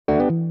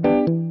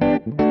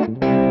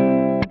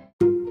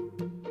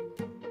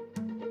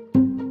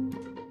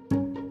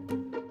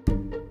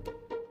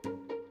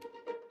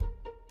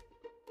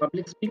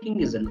Public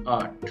speaking is an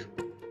art.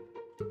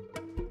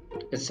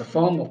 It's a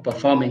form of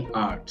performing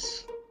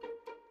arts.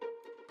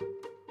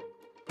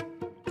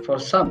 For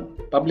some,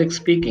 public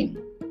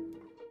speaking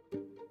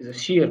is a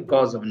sheer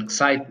cause of an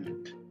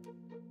excitement.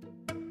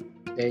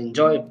 They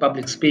enjoy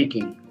public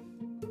speaking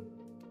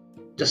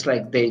just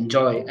like they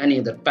enjoy any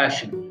other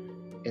passion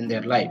in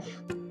their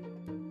life.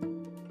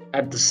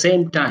 At the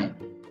same time,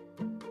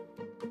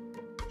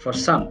 for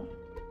some,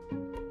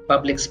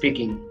 public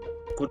speaking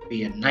could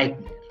be a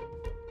nightmare.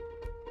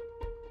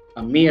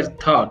 A mere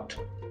thought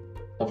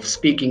of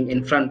speaking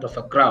in front of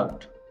a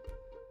crowd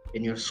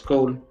in your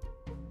school,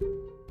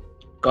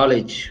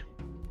 college,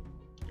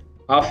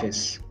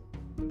 office,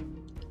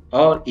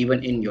 or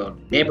even in your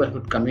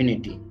neighborhood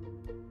community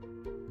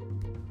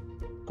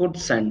could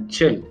send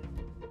chill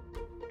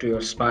to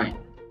your spine.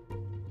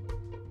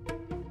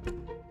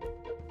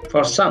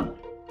 For some,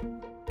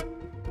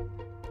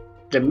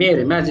 the mere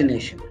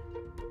imagination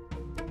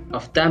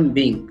of them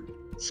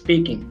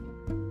speaking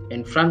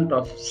in front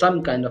of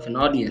some kind of an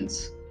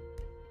audience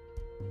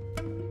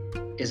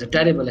is a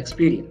terrible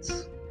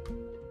experience.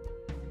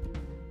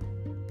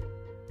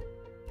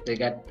 They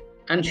get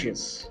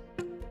anxious.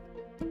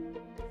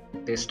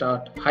 They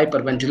start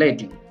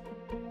hyperventilating.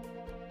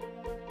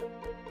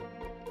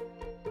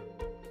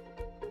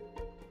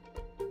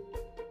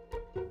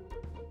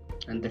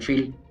 And they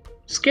feel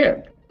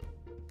scared.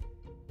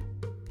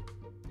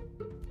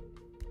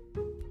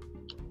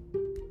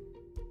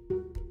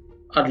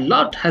 A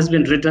lot has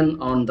been written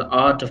on the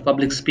art of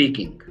public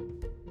speaking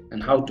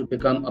and how to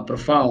become a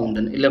profound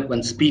and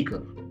eloquent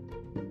speaker.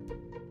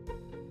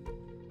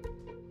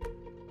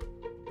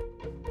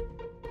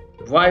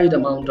 Wide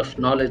amount of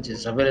knowledge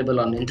is available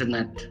on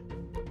internet,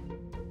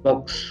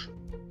 books,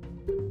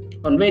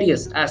 on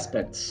various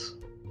aspects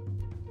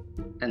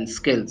and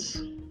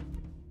skills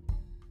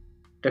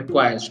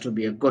requires to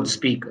be a good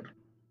speaker.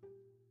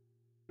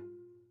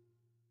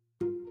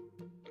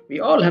 We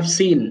all have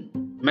seen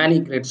many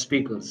great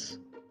speakers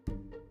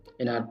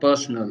in our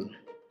personal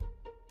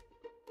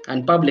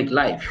and public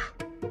life.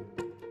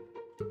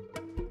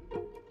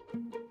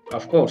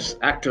 Of course,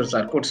 actors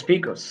are good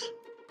speakers.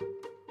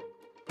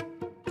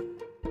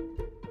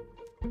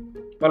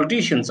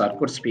 Politicians are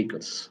good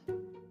speakers.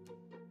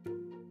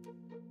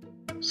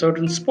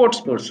 Certain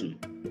sportspersons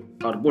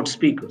are good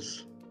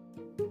speakers.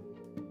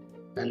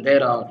 And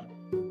there are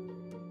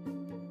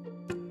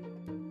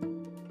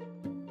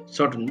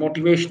certain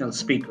motivational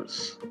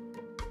speakers,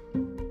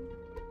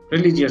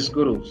 religious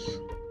gurus,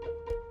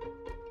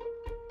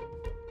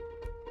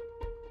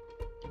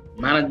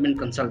 management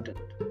consultant,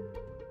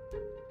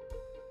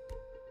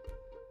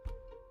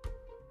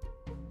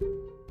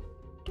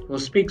 who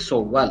speak so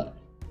well.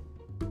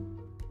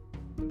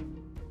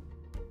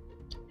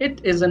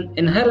 It is an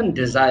inherent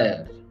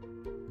desire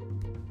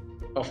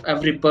of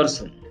every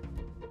person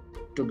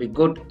to be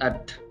good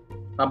at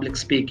public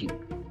speaking.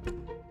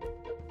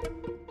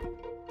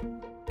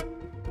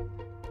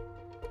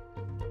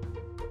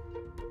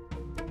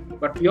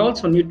 But we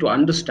also need to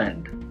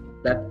understand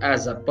that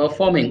as a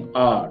performing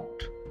art,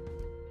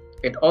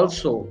 it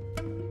also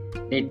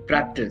needs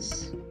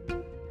practice,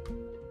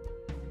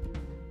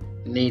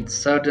 needs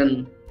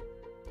certain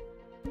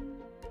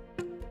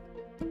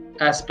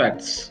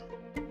aspects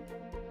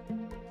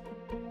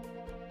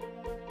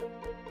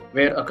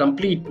where a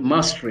complete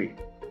mastery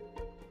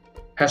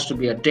has to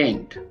be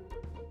attained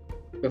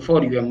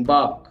before you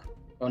embark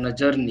on a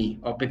journey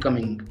of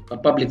becoming a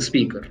public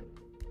speaker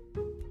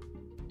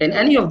in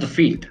any of the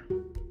field.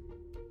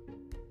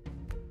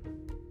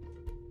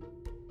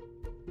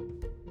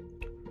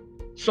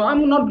 So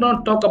I'm not going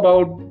to talk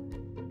about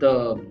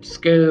the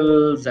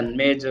skills and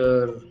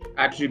major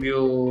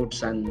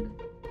attributes and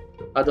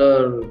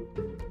other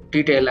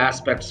detailed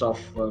aspects of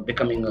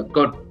becoming a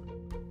good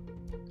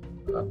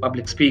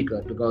public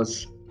speaker,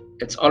 because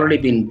it's already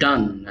been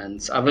done and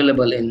it's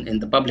available in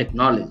the public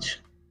knowledge.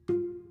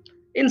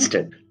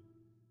 Instead,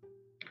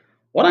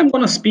 what I'm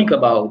going to speak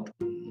about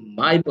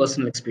my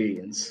personal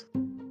experience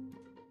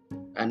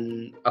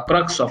and a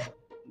crux of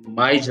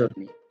my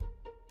journey,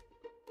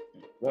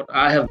 what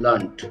I have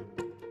learned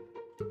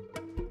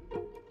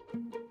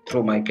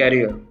through my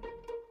career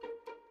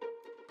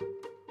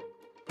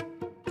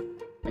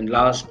in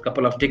last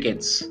couple of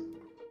decades.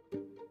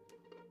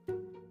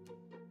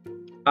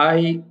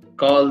 I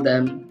call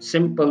them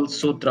simple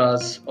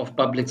sutras of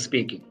public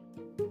speaking.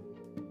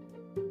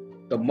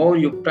 The more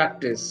you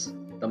practice,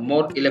 the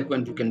more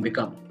eloquent you can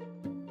become.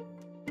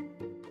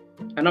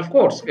 And of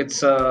course,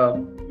 it's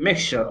a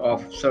mixture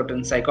of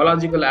certain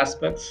psychological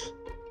aspects,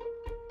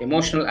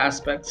 emotional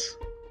aspects,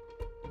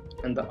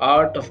 and the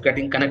art of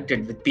getting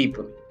connected with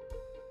people.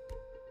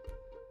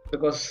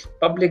 Because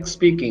public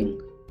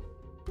speaking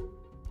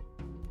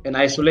in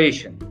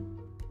isolation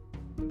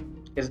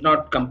is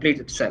not complete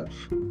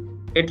itself.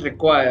 It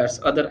requires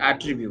other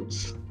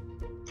attributes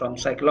from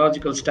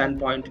psychological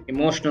standpoint,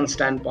 emotional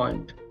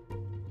standpoint,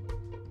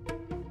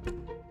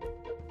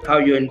 how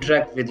you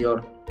interact with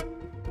your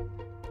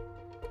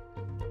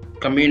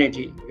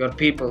community, your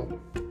people,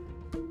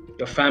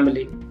 your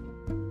family,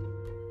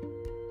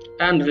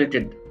 and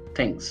related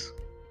things.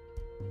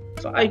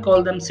 So I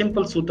call them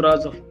simple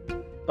sutras of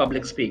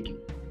public speaking.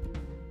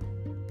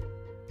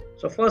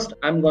 So first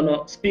I'm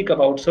gonna speak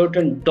about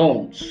certain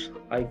don'ts.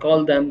 I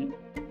call them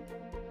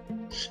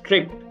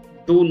strict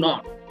do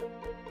not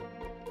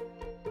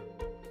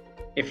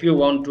if you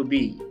want to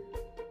be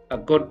a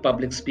good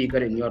public speaker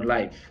in your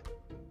life.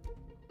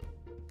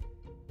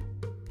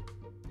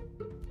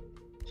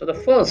 So the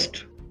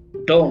first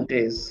don't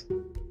is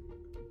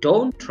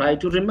don't try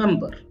to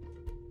remember.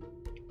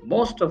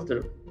 Most of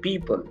the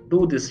people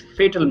do this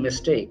fatal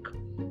mistake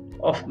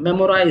of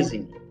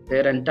memorizing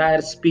their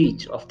entire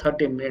speech of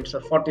 30 minutes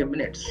or 40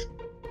 minutes.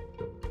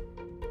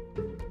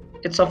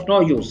 It's of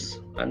no use.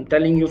 I'm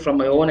telling you from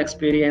my own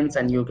experience,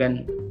 and you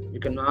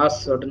can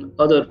ask certain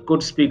other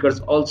good speakers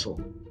also.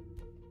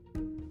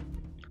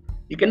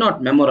 You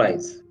cannot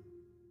memorize,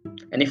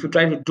 and if you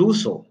try to do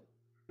so,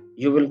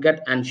 you will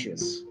get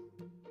anxious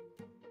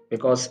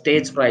because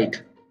stage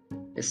fright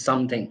is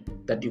something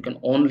that you can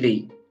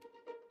only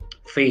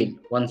feel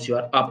once you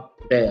are up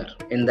there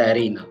in the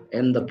arena,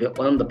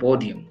 on the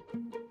podium.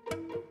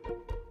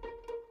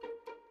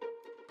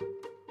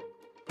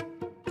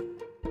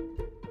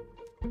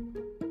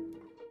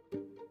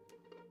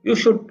 You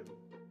should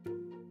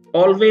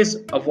always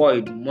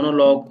avoid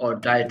monologue or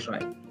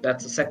diatribe.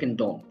 That's the second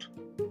don't.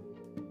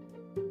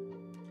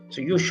 So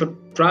you should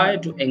try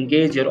to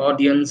engage your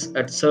audience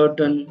at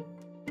certain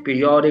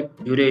periodic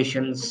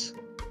durations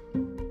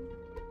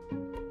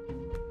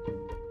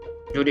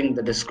during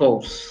the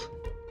discourse.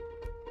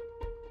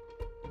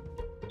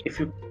 If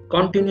you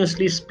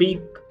continuously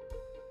speak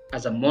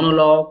as a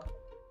monologue,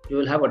 you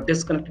will have a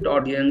disconnected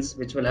audience,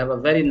 which will have a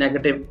very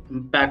negative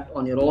impact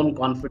on your own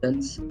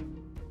confidence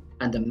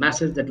and the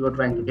message that you are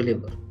trying to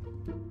deliver.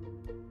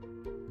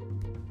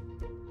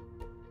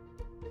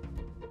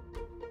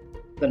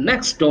 The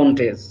next don't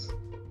is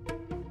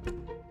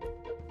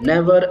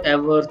never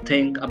ever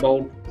think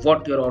about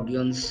what your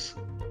audience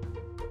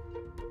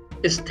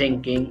is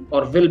thinking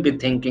or will be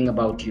thinking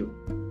about you.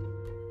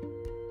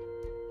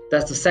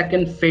 That's the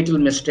second fatal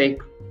mistake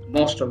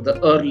most of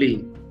the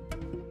early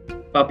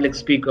public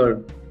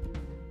speakers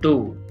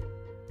do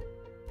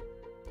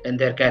in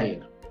their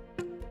career.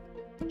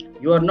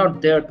 You are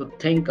not there to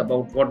think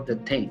about what they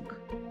think.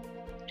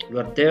 You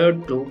are there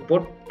to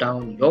put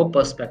down your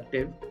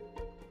perspective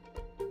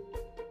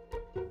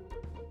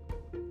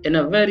in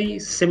a very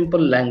simple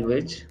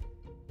language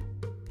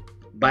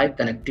by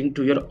connecting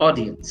to your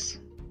audience.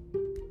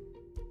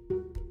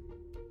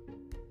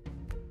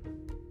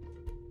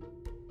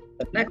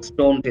 The next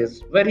don't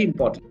is very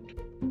important.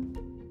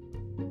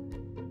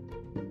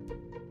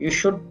 You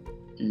should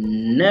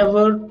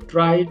never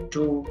try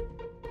to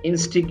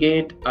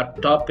instigate a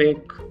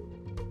topic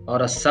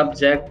or a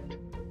subject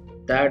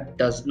that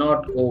does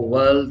not go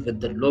well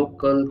with the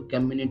local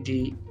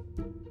community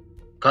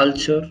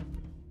culture,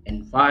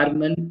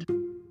 environment,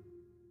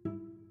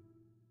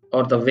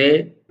 or the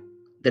way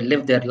they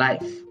live their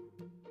life.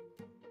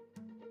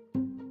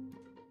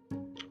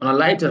 On a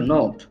lighter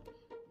note,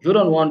 you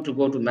don't want to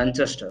go to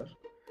Manchester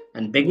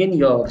and begin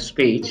your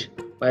speech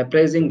by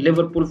praising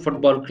Liverpool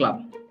Football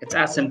Club. It's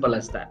as simple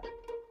as that.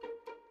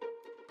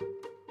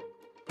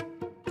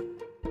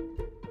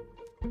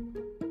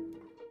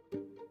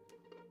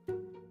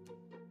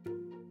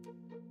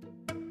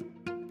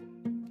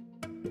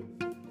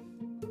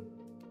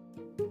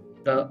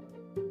 The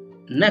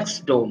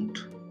next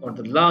don't, or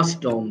the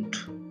last don't,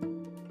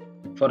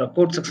 for a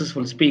good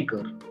successful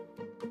speaker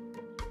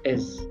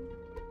is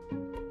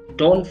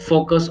don't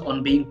focus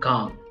on being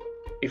calm.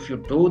 If you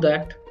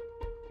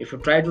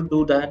try to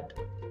do that,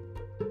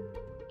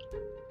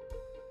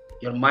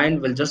 your mind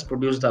will just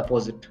produce the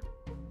opposite.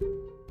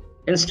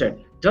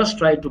 Instead, just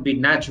try to be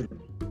natural.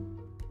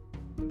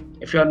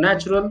 If you are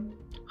natural,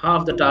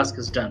 half the task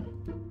is done.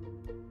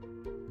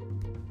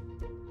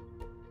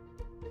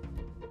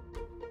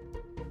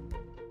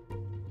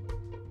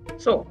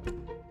 So,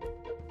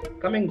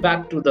 coming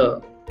back to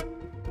the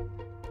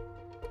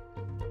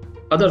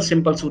other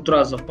simple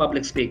sutras of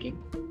public speaking,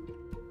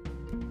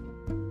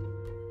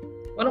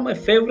 one of my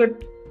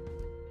favorite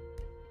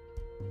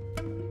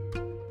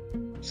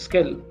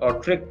skill or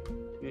trick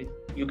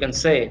you can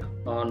say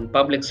on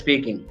public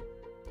speaking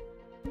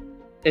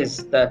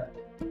is that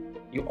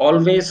you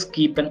always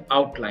keep an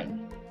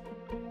outline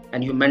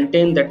and you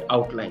maintain that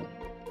outline.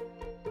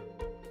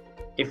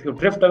 If you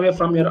drift away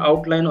from your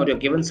outline or your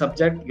given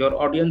subject, your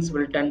audience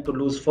will tend to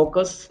lose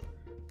focus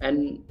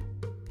and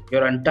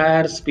your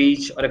entire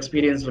speech or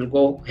experience will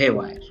go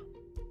haywire.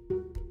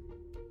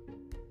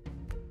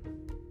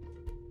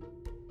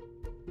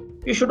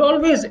 You should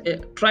always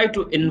try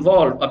to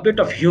involve a bit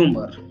of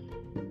humor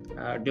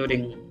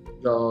during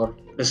your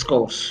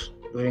discourse,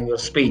 during your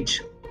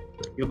speech.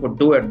 You could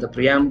do it the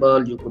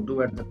preamble, you could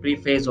do it the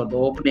preface or the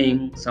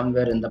opening,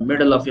 somewhere in the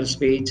middle of your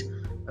speech,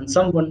 and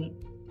somewhere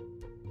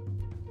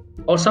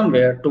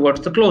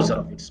towards the closer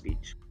of your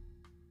speech.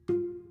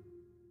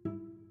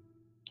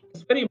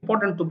 It's very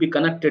important to be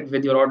connected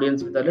with your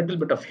audience with a little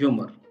bit of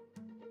humor.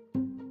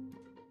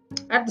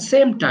 At the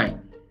same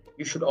time,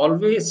 You should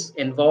always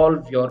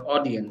involve your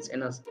audience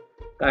in a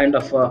kind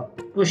of a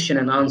question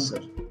and answer,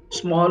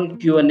 small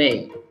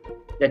Q&A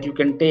that you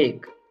can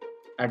take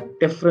at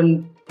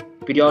different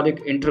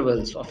periodic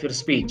intervals of your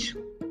speech.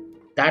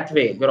 That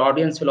way, your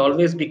audience will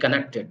always be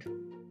connected.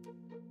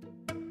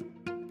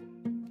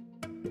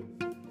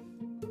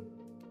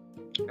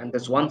 And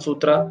there's one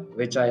sutra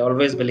which I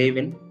always believe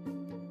in.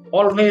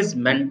 Always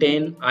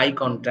maintain eye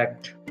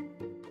contact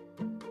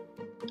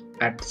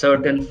at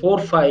certain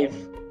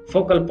 4-5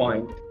 focal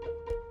point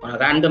on a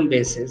random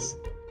basis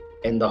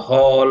in the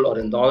hall or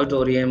in the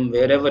auditorium,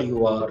 wherever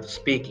you are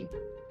speaking.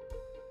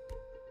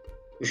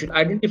 You should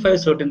identify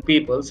certain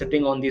people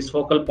sitting on these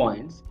focal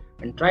points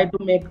and try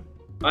to make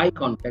eye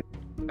contact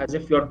as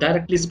if you're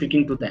directly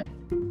speaking to them.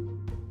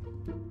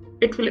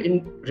 It will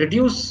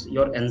reduce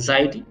your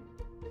anxiety.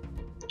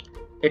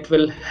 It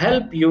will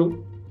help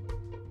you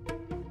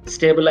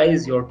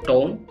stabilize your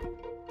tone,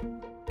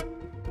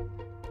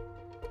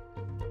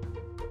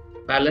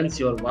 balance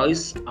your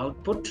voice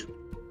output,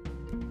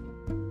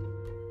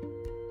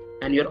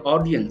 and your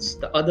audience,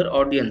 the other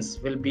audience,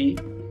 will be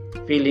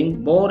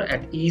feeling more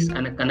at ease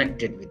and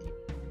connected with you.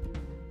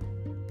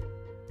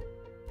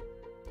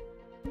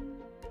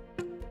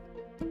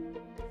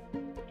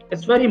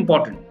 It's very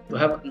important to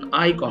have an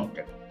eye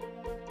contact,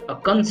 a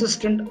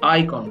consistent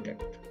eye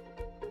contact.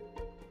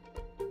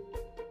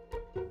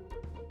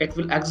 It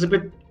will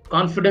exhibit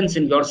confidence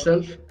in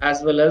yourself,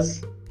 as well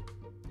as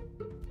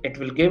it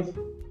will give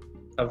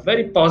a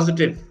very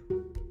positive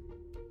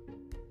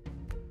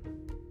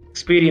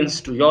experience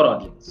to your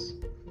audience.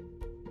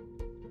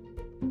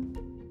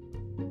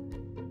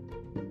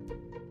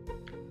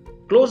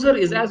 Closure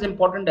is as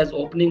important as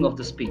opening of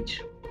the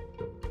speech.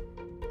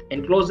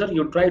 In closure,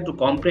 you try to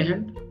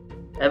comprehend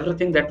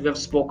everything that we have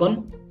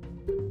spoken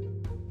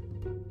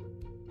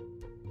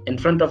in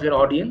front of your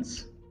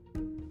audience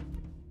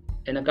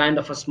in a kind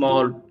of a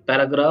small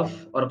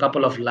paragraph or a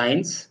couple of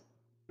lines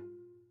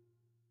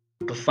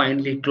to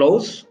finally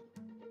close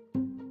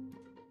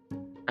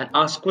and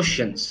ask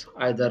questions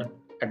either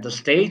at the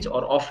stage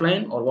or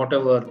offline or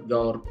whatever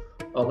your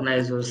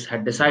organizers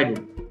had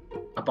decided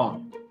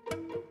upon.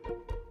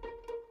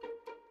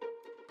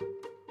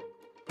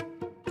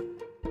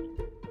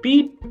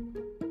 Be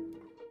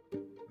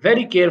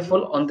very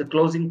careful on the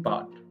closing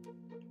part.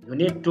 You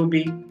need to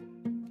be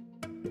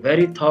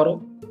very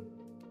thorough.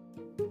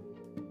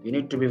 You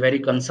need to be very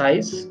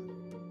concise.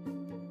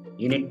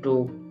 You need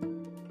to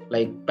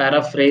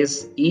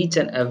paraphrase each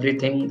and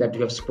everything that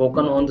you have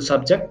spoken on the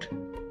subject,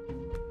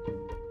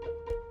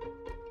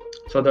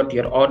 so that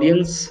your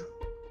audience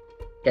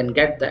can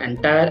get the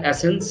entire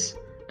essence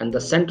and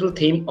the central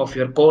theme of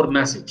your core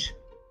message.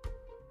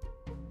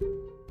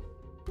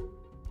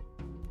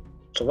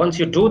 So once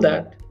you do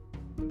that,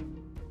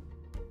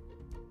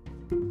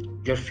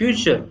 your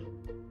future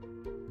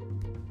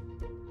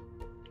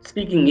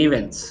speaking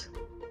events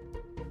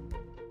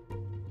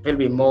will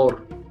be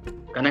more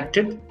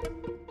connected,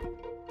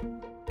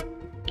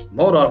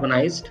 more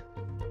organized,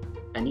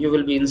 and you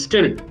will be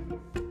instilled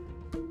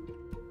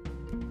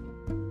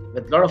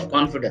with a lot of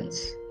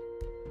confidence